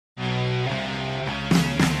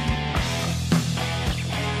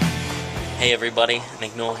Hey everybody,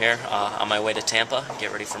 Nick Newell here, on my way to Tampa,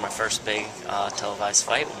 get ready for my first big televised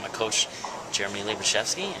fight with my coach, Jeremy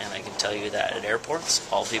Liebershevsky, and I can tell you that at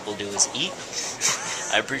airports, all people do is eat.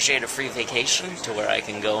 I appreciate a free vacation to where I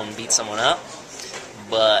can go and beat someone up,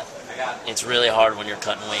 but it's really hard when you're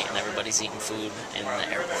cutting weight and everybody's eating food in the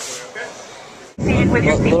airport. Seated with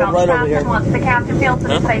your seatbelt fastened. Once the captain feels it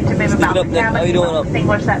is safe to move about the cabin, he will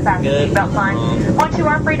distinguish that fasten seatbelt sign. Once you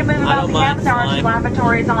are free to move about the cabin, there are 2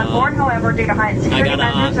 lavatories on board. However, due to heightened security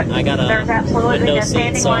measures, there's absolutely no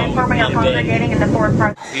standing line forming or congregating in the forward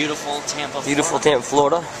part. Beautiful Tampa,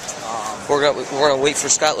 Florida. We're gonna wait for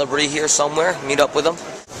Scott Liberty here somewhere. Meet up with him.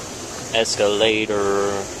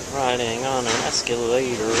 Escalator, riding on an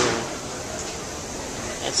escalator.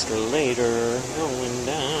 Escalator, going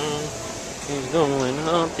down. He's going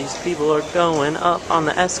up, these people are going up on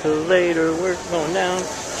the escalator, we're going down.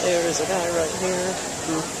 There is a guy right here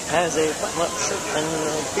who has a button-up shirt and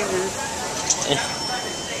a beard.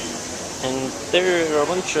 And there are a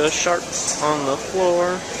bunch of sharks on the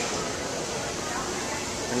floor.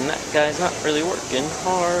 And that guy's not really working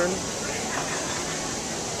hard.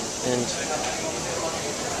 And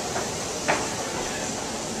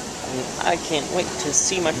I can't wait to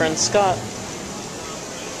see my friend Scott.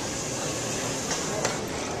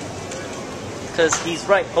 Because he's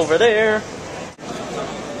right over there.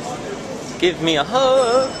 Give me a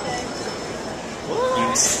hug.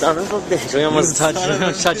 You son of a bitch. We almost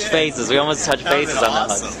touched faces. We almost touched faces on that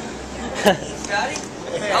hug. Scotty,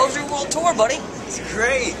 how was your world tour, buddy? It's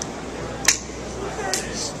great.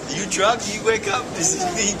 You drunk? You wake up? Did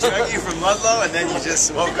you drug you from Ludlow and then you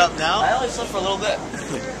just woke up now? I only slept for a little bit.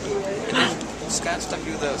 Scott stuck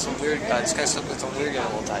with some weird guy. This guy stuck with some weird guy the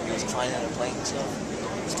whole time. He was flying out of plane and stuff.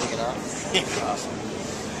 Take it off. Awesome.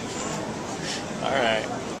 All right.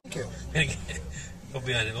 Thank you. We'll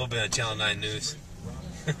be on Channel 9 News.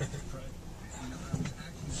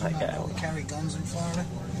 That guy will carry guns in Florida.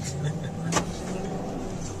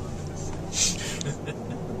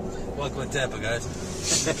 Welcome to Tampa, guys.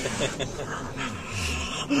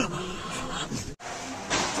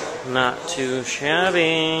 Not too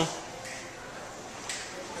shabby.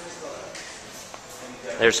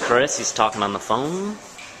 There's Chris. He's talking on the phone.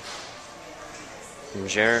 And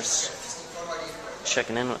Jairus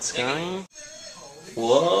checking in with Scotty.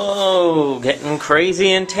 Whoa, getting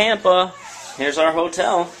crazy in Tampa. Here's our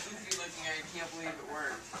hotel.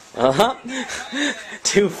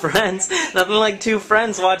 Two friends. Nothing like two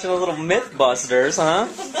friends watching a little Mythbusters, huh?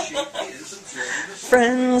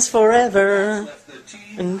 Friends forever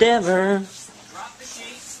and ever. Let's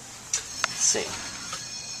see.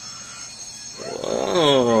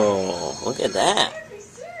 Whoa, look at that.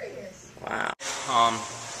 Wow.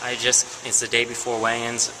 It's the day before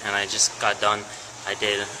weigh-ins, and I just got done. I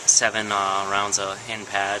did 7 rounds of hand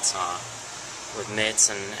pads with mitts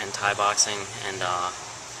and Thai boxing, and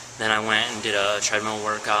then I went and did a treadmill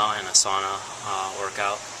workout and a sauna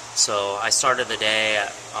workout. So I started the day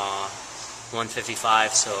at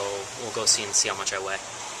 155, so we'll go see how much I weigh.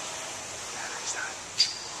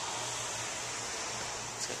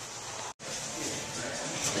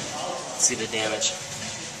 See the damage.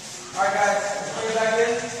 Alright guys, put it back in.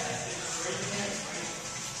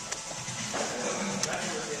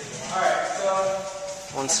 Alright, so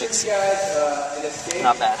 160. Guys,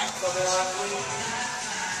 not bad.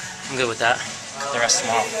 I'm good with that. The rest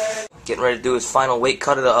tomorrow. Getting ready to do his final weight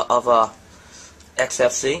cut of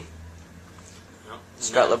XFC. Yep.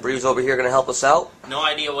 Scott Liberty's over here going to help us out. No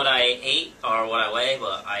idea what I ate or what I weigh,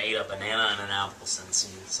 but I ate a banana and an apple since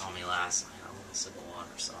you saw me last. I had a little sip of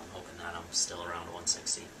water, so I'm hoping that I'm still around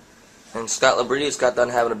 160. And Scott Liberty just got done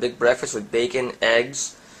having a big breakfast with bacon,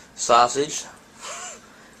 eggs, sausage,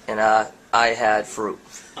 and I had fruit.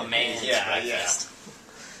 A man's breakfast.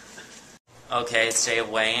 Okay, it's day of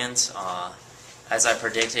weigh-ins. As I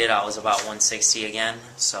predicted, I was about 160 again,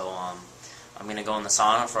 so I'm going to go in the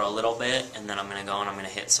sauna for a little bit, and then I'm going to go and I'm going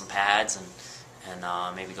to hit some pads and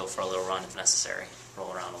maybe go for a little run if necessary.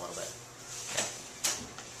 Roll around a little bit. Okay.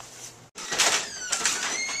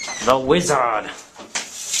 The Wizard!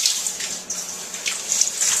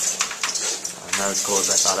 Not as cool as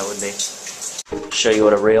I thought it would be. Show you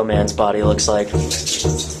what a real man's body looks like.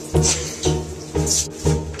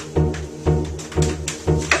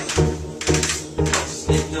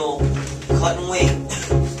 Cutting weight.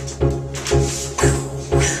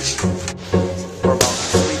 We're about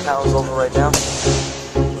 3 pounds over right now.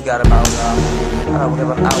 We got about, we have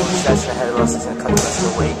an hour session ahead of us. It's going to cut the rest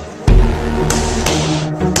of the weight.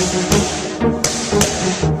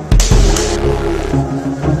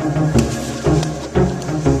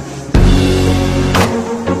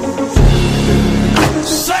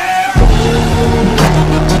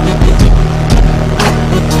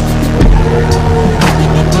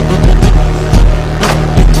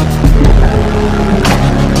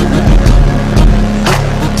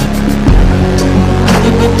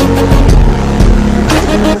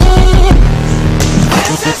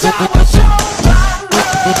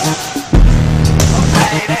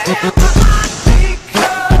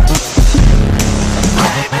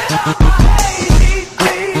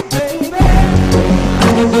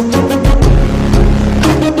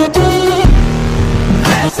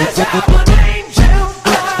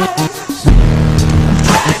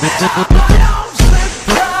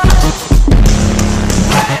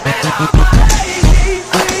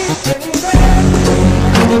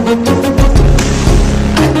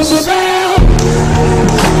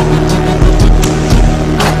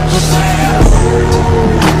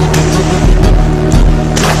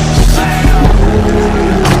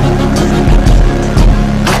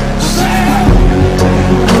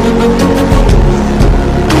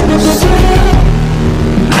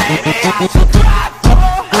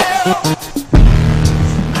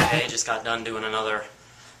 just got done doing another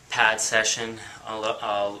pad session, a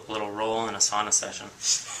little roll, and a sauna session.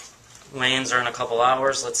 Weigh-ins are in a couple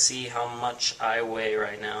hours. Let's see how much I weigh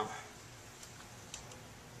right now.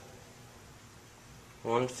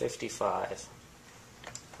 155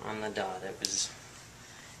 on the dot. It was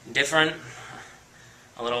different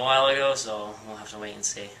a little while ago, so we'll have to wait and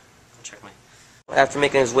see. I'll check my... After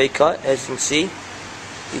making his weight cut, as you can see,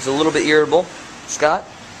 he's a little bit irritable. Scott,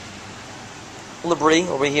 Labrie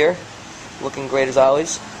over here, looking great as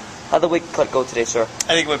always. How'd the weight cut go today, sir?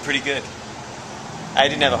 I think it went pretty good. I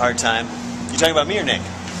didn't have a hard time. You talking about me or Nick?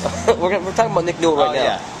 we're talking about Nick Newell right now.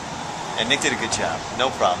 Yeah. And Nick did a good job. No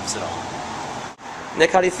problems at all. Nick,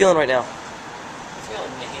 how are you feeling right now?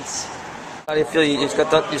 Feeling nice. How do you feel? You just got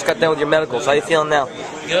done with your medicals. How are you feeling now?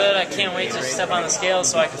 Good. I can't wait to step on the scale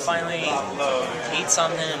so I can finally eat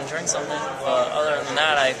something and drink something. But other than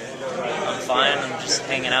that, I'm fine. I'm just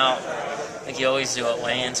hanging out like you always do at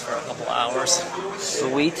weigh-ins for a couple hours.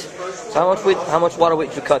 Sweet. So how much water weight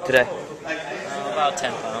did you cut today? About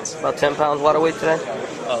 10 pounds. About 10 pounds water weight today?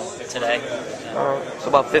 Oh, today? Yeah. All right. So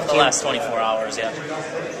about 15? The last 24 hours, yeah.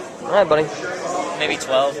 All right, buddy. Maybe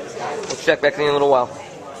 12. We'll check back in a little while.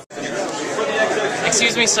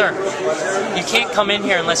 Excuse me, sir. You can't come in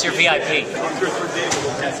here unless you're VIP.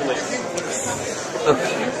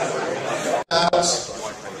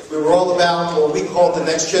 We were all about what we call the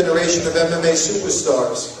next generation of MMA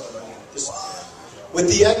superstars. With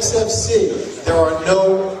the XFC, there are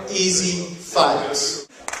no easy fights.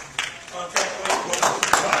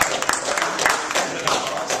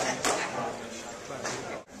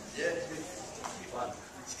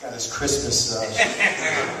 He's got his Christmas.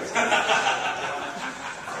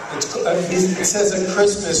 It says a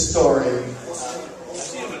Christmas story.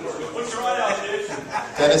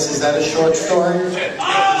 Dennis, is that a short story?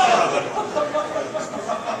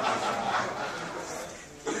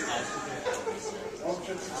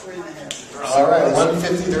 All right,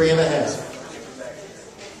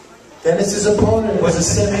 153.5. Dennis's opponent was a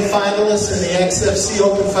semi-finalist in the XFC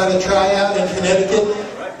Open Fighter Tryout in Connecticut,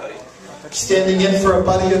 standing in for a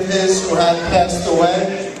buddy of his who had passed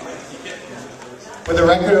away. With a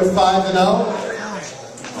record of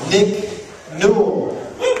 5-0, Nick Newell.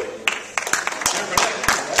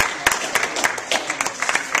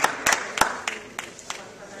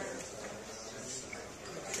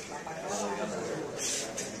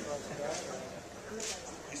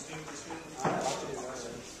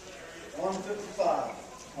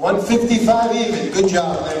 $155 even. Good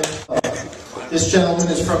job, Nick. This gentleman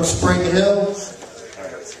is from Spring Hill.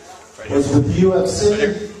 Was with the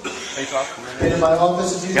UFC. Been in my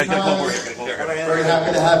office a few times. Very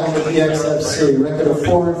happy to have him with the XFC. Record of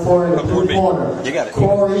 4-4 in the blue corner. You got it.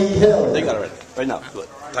 Corey Hill. They got it right now. Good.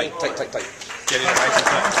 Tight. Get it nice and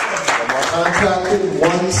tight. Contracted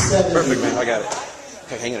 170. Perfect, man. I got it.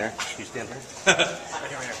 Okay, hang in there. You stand there.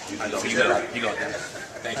 I know. You got it. You got it.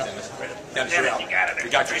 Thanks, Dennis. Dennis, you're out. You got it. We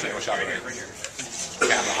got your single shot right here.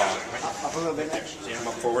 Camera hog. Up a little bit next. Come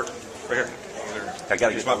up forward. Right here. I got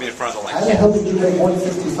to just want me in front of the light. How the hell did you make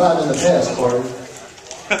 155 in the past, Corey?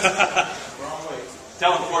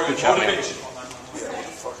 Tell him, Corey, motivation.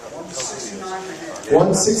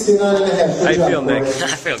 169.5. How you feel, Nick?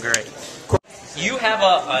 I feel great. You have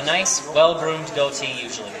a nice, well-groomed goatee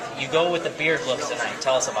usually. You go with the beard look tonight.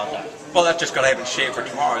 Tell us about that. Well, that's just because I haven't shaved for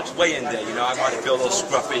tomorrow. It's weigh-in day, you know. I want to feel a little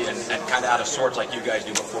scruffy and kind of out of sorts like you guys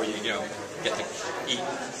do before you get to eat.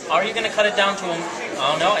 Are you going to cut it down to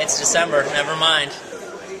oh no, it's December. Never mind.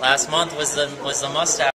 Last month was the mustache.